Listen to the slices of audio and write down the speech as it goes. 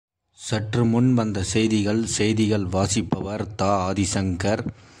சற்று முன் வந்த செய்திகள் வாசிப்பவர் தா. ஆதிசங்கர்.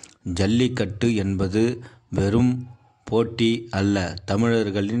 ஜல்லிக்கட்டு என்பது வெறும் போட்டி அல்ல,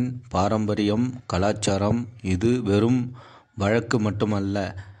 தமிழர்களின் பாரம்பரியம், கலாச்சாரம். இது வெறும் வழக்கு மட்டுமல்ல,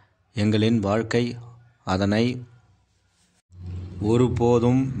 எங்களின் வாழ்க்கை. அதனை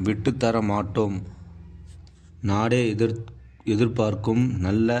ஒருபோதும் விட்டுத்தர மாட்டோம். நாடே எதிர்பார்க்கும்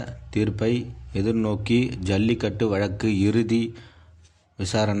நல்ல தீர்ப்பை எதிர்நோக்கி ஜல்லிக்கட்டு வழக்கு இறுதி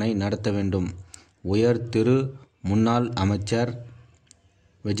விசாரணை நடத்த வேண்டும். உயர் திரு. முன்னாள் அமைச்சர்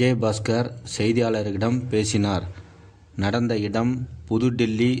விஜயபாஸ்கர் செய்தியாளர்களிடம் பேசினார். நடந்த இடம்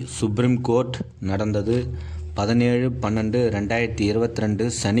புதுடில்லி சுப்ரீம் கோர்ட். நடந்தது 17/12/2022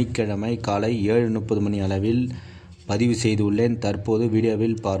 சனிக்கிழமை காலை 7:30 மணி அளவில் பதிவு செய்துள்ளேன். தற்போது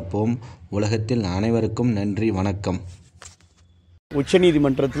வீடியோவில் பார்ப்போம். உலகத்தில் அனைவருக்கும் நன்றி, வணக்கம்.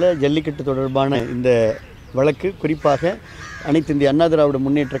 உச்சநீதிமன்றத்தில் ஜல்லிக்கட்டு தொடர்பான இந்த வழக்கு குறிப்பாக அனைத்து இந்திய அண்ணா திராவிட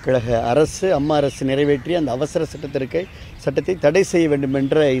முன்னேற்றக் கழக அரசு, அம்மா அரசு நிறைவேற்றிய அந்த அவசர சட்டத்தை தடை செய்ய வேண்டும்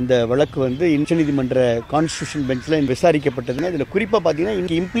என்ற இந்த வழக்கு உச்சநீதிமன்ற கான்ஸ்டியூஷன் பெஞ்சில் விசாரிக்கப்பட்டதுங்க. இதில் குறிப்பாக பார்த்தீங்கன்னா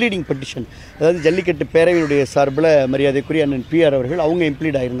இங்கே இம்ப்ளீடிங் பெட்டிஷன், அதாவது ஜல்லிக்கட்டு பேரவையுடைய சார்பில் மரியாதைக்குரிய அண்ணன் PR அவர்கள் அவங்க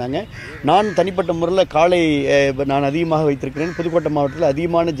இம்ப்ளீட் ஆகியிருந்தாங்க. நான் தனிப்பட்ட முறையில் காலை நான் அதிகமாக வைத்திருக்கிறேன். புதுக்கோட்டை மாவட்டத்தில்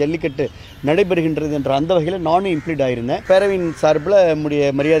அதிகமான ஜல்லிக்கட்டு நடைபெறுகின்றது என்ற அந்த வகையில் நானும் இம்ப்ளீட் ஆகியிருந்தேன். பேரவையின் சார்பில் நம்முடைய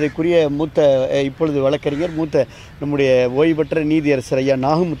மரியாதைக்குரிய இப்பொழுது வழக்கறிஞர் நம்முடைய ஓய்வு பெற்ற நீதியரசர் ஐயா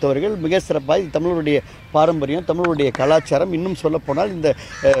நாகமுத்து அவர்கள் மிக சிறப்பாக தமிழருடைய பாரம்பரியம், தமிழருடைய கலாச்சாரம், இன்னும் சொல்லப்போனால் இந்த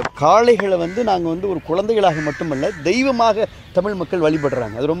காளைகளை நாங்கள் ஒரு குழந்தைகளாக மட்டுமல்ல, தெய்வமாக தமிழ் மக்கள்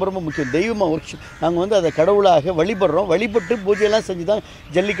வழிபடுறாங்க. அது ரொம்ப ரொம்ப முக்கியம். தெய்வமாக நாங்கள் அதை கடவுளாக வழிபடுறோம். வழிபட்டு பூஜையெல்லாம் செஞ்சு தான்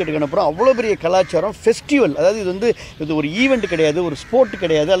ஜல்லிக்கட்டுக்கு அனுப்புகிறோம். அவ்வளோ பெரிய கலாச்சாரம், ஃபெஸ்டிவல். அதாவது இது ஒரு ஈவெண்ட் கிடையாது, ஒரு ஸ்போர்ட்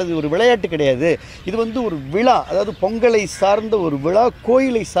கிடையாது, அல்லது ஒரு விளையாட்டு கிடையாது. இது ஒரு விழா, அதாவது பொங்கலை சார்ந்த ஒரு விழா,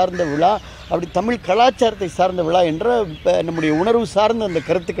 கோயிலை சார்ந்த விழா, அப்படி தமிழ் கலாச்சாரத்தை சார்ந்த விழா என்ற நம்முடைய உணர்வு சார்ந்த அந்த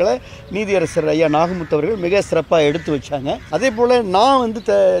கருத்துக்களை நீதியரசர் ஐயா நாகமுத்து அவர்கள் மிக சிறப்பாக எடுத்து வச்சாங்க. அதே போல் நான்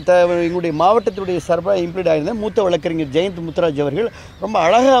எங்களுடைய மாவட்டத்தினுடைய சார்பாக இம்ப்ளீட் ஆகியிருந்தேன். மூத்த வழக்கறிஞர் ஜெயந்த் முத்துராஜ் அவர்கள் ரொம்ப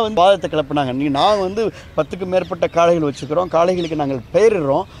அழகாக வாதத்தை கிளப்பினாங்க. நான் 10க்கும் மேற்பட்ட காளைகள் வச்சுக்கிறோம், காளைகளுக்கு நாங்கள்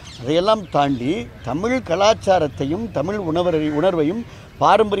பெயரிடுறோம். அதையெல்லாம் தாண்டி தமிழ் கலாச்சாரத்தையும் தமிழ் உணர்வையும்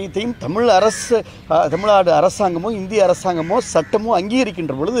பாரம்பரியத்தையும் தமிழ்நாடு அரசாங்கமோ இந்திய அரசாங்கமோ சட்டமோ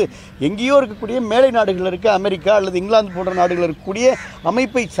அங்கீகரிக்கின்ற பொழுது எங்கேயோ இருக்கக்கூடிய மேலை நாடுகள் இருக்க அமெரிக்கா அல்லது இங்கிலாந்து போன்ற நாடுகள் இருக்கக்கூடிய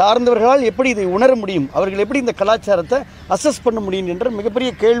அமைப்பை சார்ந்தவர்களால் எப்படி இதை உணர முடியும், அவர்கள் எப்படி இந்த கலாச்சாரத்தை அசஸ் பண்ண முடியும் என்ற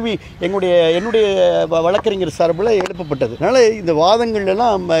மிகப்பெரிய கேள்வி என்னுடைய வழக்கறிஞர் சார்பில் எழுப்பப்பட்டது. அதனால் இந்த வாதங்கள்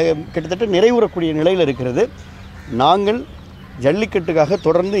எல்லாம் கிட்டத்தட்ட நிறைவுறக்கூடிய நிலையில் இருக்கிறது. நாங்கள் ஜல்லிக்கட்டுக்காக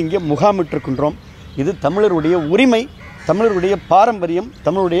தொடர்ந்து இங்கே முகாமிட்டிருக்கின்றோம். இது தமிழருடைய உரிமை, தமிழருடைய பாரம்பரியம்,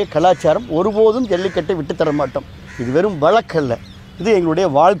 தமிழுடைய கலாச்சாரம். ஒருபோதும் ஜல்லிக்கட்டை விட்டுத்தர மாட்டோம். இது வெறும் வழக்கல்ல, இது எங்களுடைய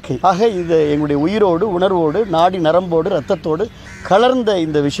வாழ்க்கை. ஆக இது எங்களுடைய உயிரோடு, உணர்வோடு, நாடி நரம்போடு, இரத்தத்தோடு கலர்ந்த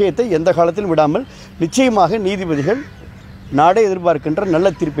இந்த விஷயத்தை எந்த காலத்திலும் விடாமல் நிச்சயமாக நீதிபதிகள் நாடே எதிர்பார்க்கின்ற நல்ல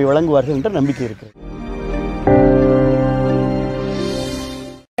தீர்ப்பை வழங்குவார்கள் என்ற நம்பிக்கை இருக்கிறது.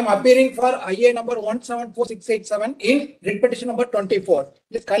 I am appearing for IA number 174687 in writ petition number 24.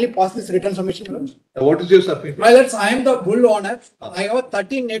 Please kindly pass this written submission. What is your submission? My lords, I am the bull owner. I have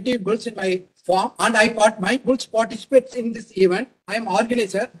 13 native bulls in my farm and my bulls participates in this event. I am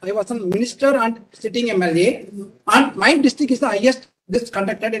organizer. I was a minister and sitting MLA, and my district is the highest this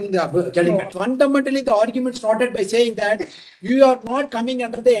conducted in the Jallikat. Fundamentally, the argument started by saying that you are not coming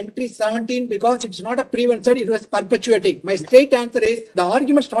under the entry 17 because it's not a prevention, it was perpetuating. My straight answer is the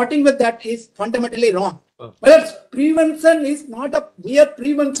argument starting with that is fundamentally wrong. But prevention is not a mere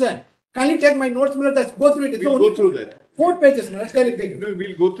prevention. Can you take my notes? Let's go through it. We'll go through that. 4 pages. Let's go. No,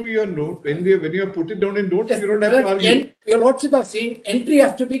 we'll go through your note. When you put it down in notes, you don't have to argue. Your lordship have seen entry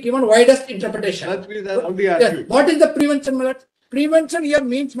has to be given widest interpretation. That's only argue. Yes. What is the prevention, my lords? Prevention here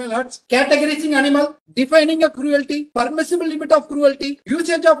means, my lords, categorizing animal, defining a cruelty, permissible limit of cruelty,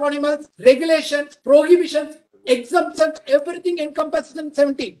 usage of animals, regulations, prohibitions, exemptions, everything encompasses in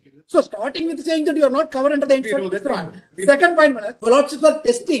 17. So starting with saying that you are not covered under the infrastructure. Second point, my lords, your lordship are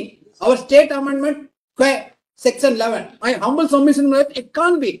testing our state amendment section 11. My humble submission, my lords, it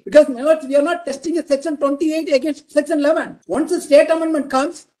can't be, because my lords, we are not testing a section 28 against section 11. Once the state amendment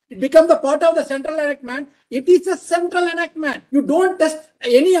comes, it becomes the part of the central enactment. It is a central enactment. You don't test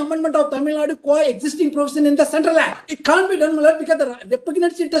any amendment of Tamil Nadu existing provision in the central act. It can't be done, my lord, because the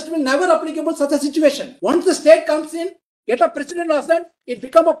repugnancy test will never applicable such a situation. Once the state comes in, get a precedent of that, it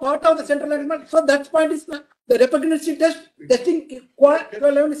becomes a part of the central enactment. So that point is the repugnancy testing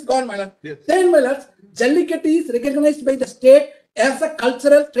 11 is gone, my lord. Yes. Then, my lord, Jallikat is recognized by the state as a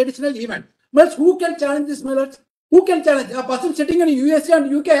cultural traditional event. But who can challenge this, my lord? Who can challenge? A person sitting in USA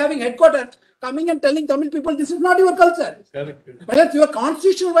and UK having headquarters coming and telling Tamil people this is not your culture. Correct. Whether it's your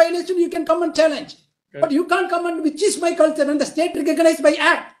constitutional violation, you can come and challenge. But you can't come and which is my culture and the state recognized by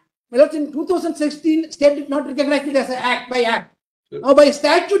act. Well, in 2016, state did not recognize it as an act by act. Now by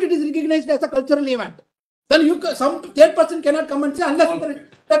statute, it is recognized as a cultural event. Then some third person cannot come and say unless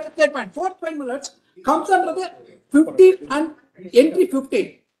that's the third point. Fourth point, comes under the 15 and entry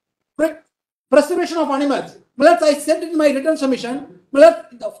 15. Preservation of animals. I said in my written submission,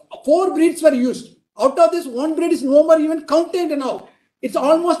 4 breeds were used. Out of this, 1 breed is no more even counted now. It's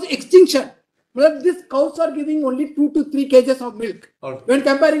almost extinction. These cows are giving only 2 to 3 kgs of milk when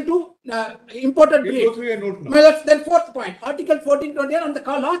comparing to imported breeds. Then fourth point, Article 1420 and the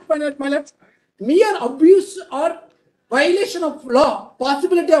last point, mere abuse or violation of law,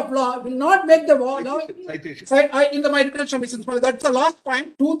 possibility of law will not make the law. In the my written submissions, that's the last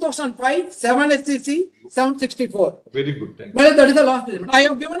point. 2005 7 SCC 764. Very good. Thank you. That is the last judgment. I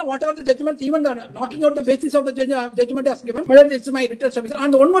have given whatever the judgment, even knocking out the basis of the judgment has given. It's my written submission.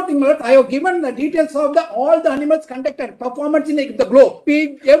 And one more thing, I have given the details of all the animals conducted, performance in the globe,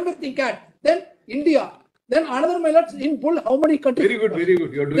 pig, everything cat. Then India. Then another in bull, how many countries? Very good.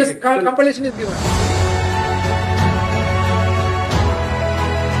 You're doing this compilation is given.